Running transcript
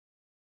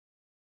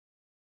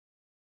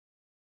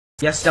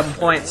Yes, double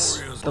points.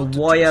 The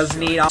Warriors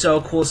need so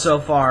cool so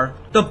far.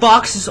 The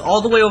box is all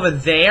the way over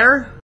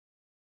there?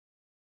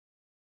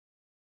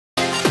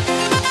 Press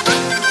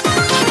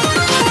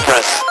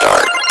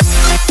start.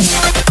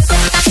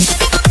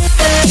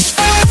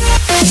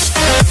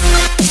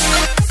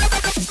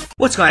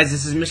 What's going on, guys?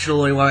 This is Mr.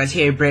 DeLorean. Welcome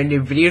to a brand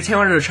new video. Today I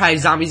wanted to try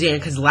zombies again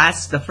because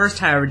the first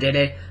time I ever did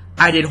it,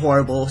 I did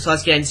horrible. So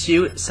let's get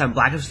into some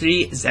Black Ops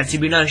 3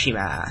 Zetsubu no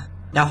Shima.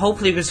 Now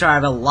hopefully we can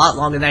survive a lot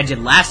longer than I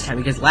did last time,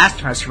 because last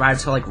time I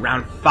survived until like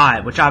round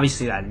 5, which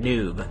obviously that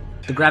noob.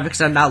 The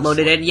graphics are not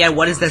loaded in yet.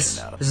 What is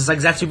this? This is like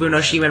Zetsubu no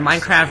Shima in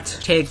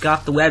Minecraft. Take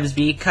off the webs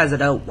because I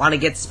don't want to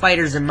get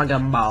spiders in my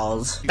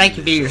gumballs. Thank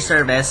you for your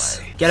service.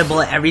 Get a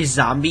bullet every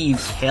zombie you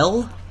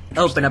kill?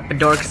 Open up the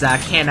door because I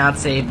cannot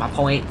save my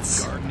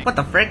points. What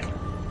the frick?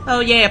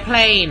 Oh yeah, a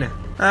plane.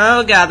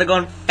 Oh god, they're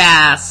going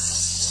fast.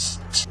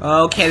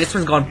 Okay, this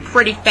one's going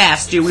pretty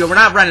fast, dude. We're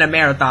not running a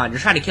marathon. You're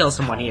trying to kill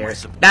someone here.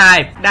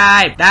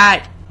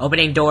 Die.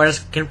 Opening doors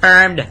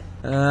confirmed.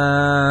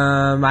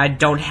 I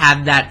don't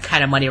have that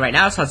kind of money right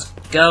now, so let's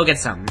go get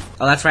some.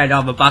 Oh, that's right, I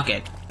don't have a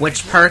bucket.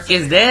 Which perk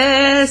is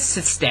this?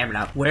 It's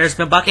stamina. Where's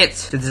my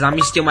bucket? Did the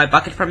zombie steal my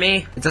bucket from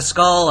me? It's a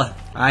skull.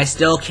 I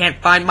still can't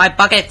find my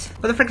bucket.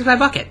 Where the frick is my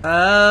bucket?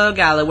 Oh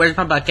golly, where's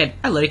my bucket?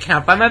 I literally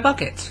cannot find my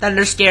bucket.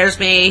 Thunder scares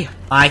me.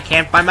 I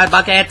can't find my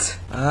bucket.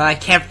 I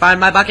can't find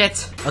my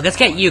bucket. Oh, let's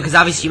get you, because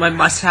obviously you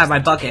must have my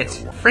bucket.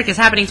 Frick is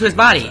happening to his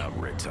body?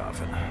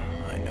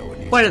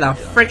 Where the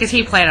frick is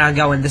he planning on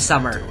going this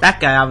summer? That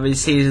guy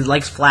obviously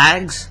likes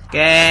flags.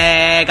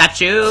 Okay,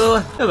 got you.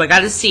 Oh, I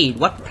got a seed.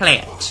 What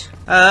plant?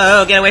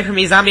 Oh, get away from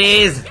me,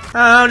 zombies!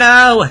 Oh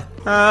no!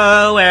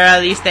 Oh, where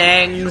are these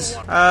things?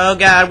 Oh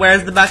god,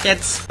 where's the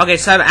buckets? Okay,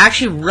 so I'm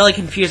actually really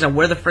confused on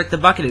where the frick the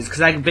bucket is,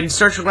 because I've been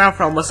searching around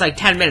for almost like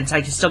 10 minutes,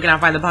 I still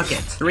cannot find the bucket.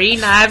 3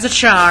 knives of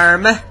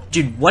charm.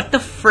 Dude, what the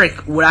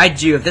frick would I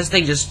do if this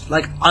thing just,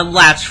 like,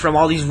 unlatched from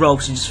all these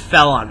ropes and just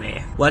fell on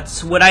me?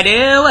 What would I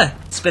do?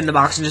 Spin the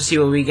box and just see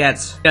what we get.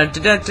 Ooh, an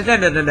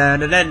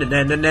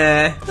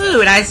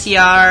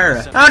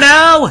ICR. Oh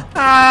no!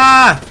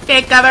 Ah!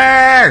 Take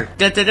cover!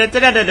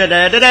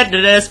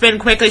 Spin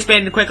quickly,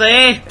 spin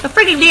quickly. The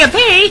freaking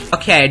DMP!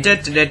 Okay.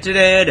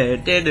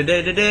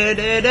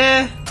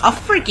 A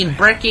freaking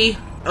bricky.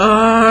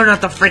 Oh,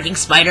 not the freaking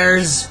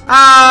spiders.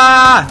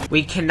 Ah!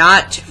 We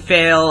cannot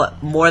fail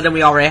more than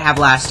we already have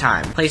last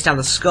time. Place down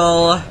the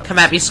skull. Come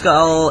at me,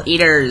 skull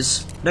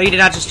eaters. No, you did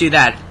not just do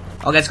that.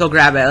 Okay, let's go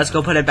grab it. Let's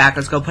go put it back.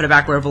 Let's go put it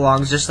back where it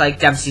belongs, just like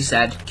Dempsey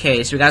said.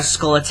 Okay, so we got a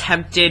skull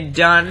attempted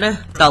done.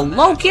 The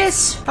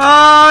locust?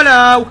 Oh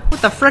no!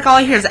 What the frick? All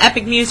I hear is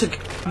epic music.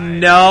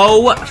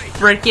 No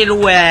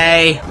freaking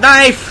way.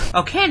 Knife!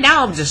 Okay,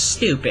 now I'm just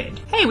stupid.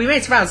 Hey, we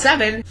made it to round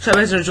 7. So if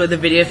you guys enjoyed the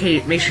video,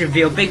 make sure to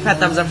give a big fat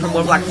thumbs up for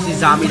more Black Ops 3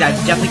 zombies. I'd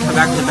definitely come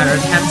back with a better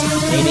attempt,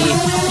 maybe.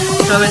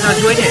 So if you guys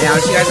enjoyed it,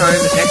 I'll see you guys on the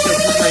next video.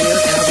 And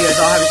I hope you guys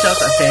all have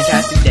yourselves a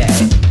fantastic day.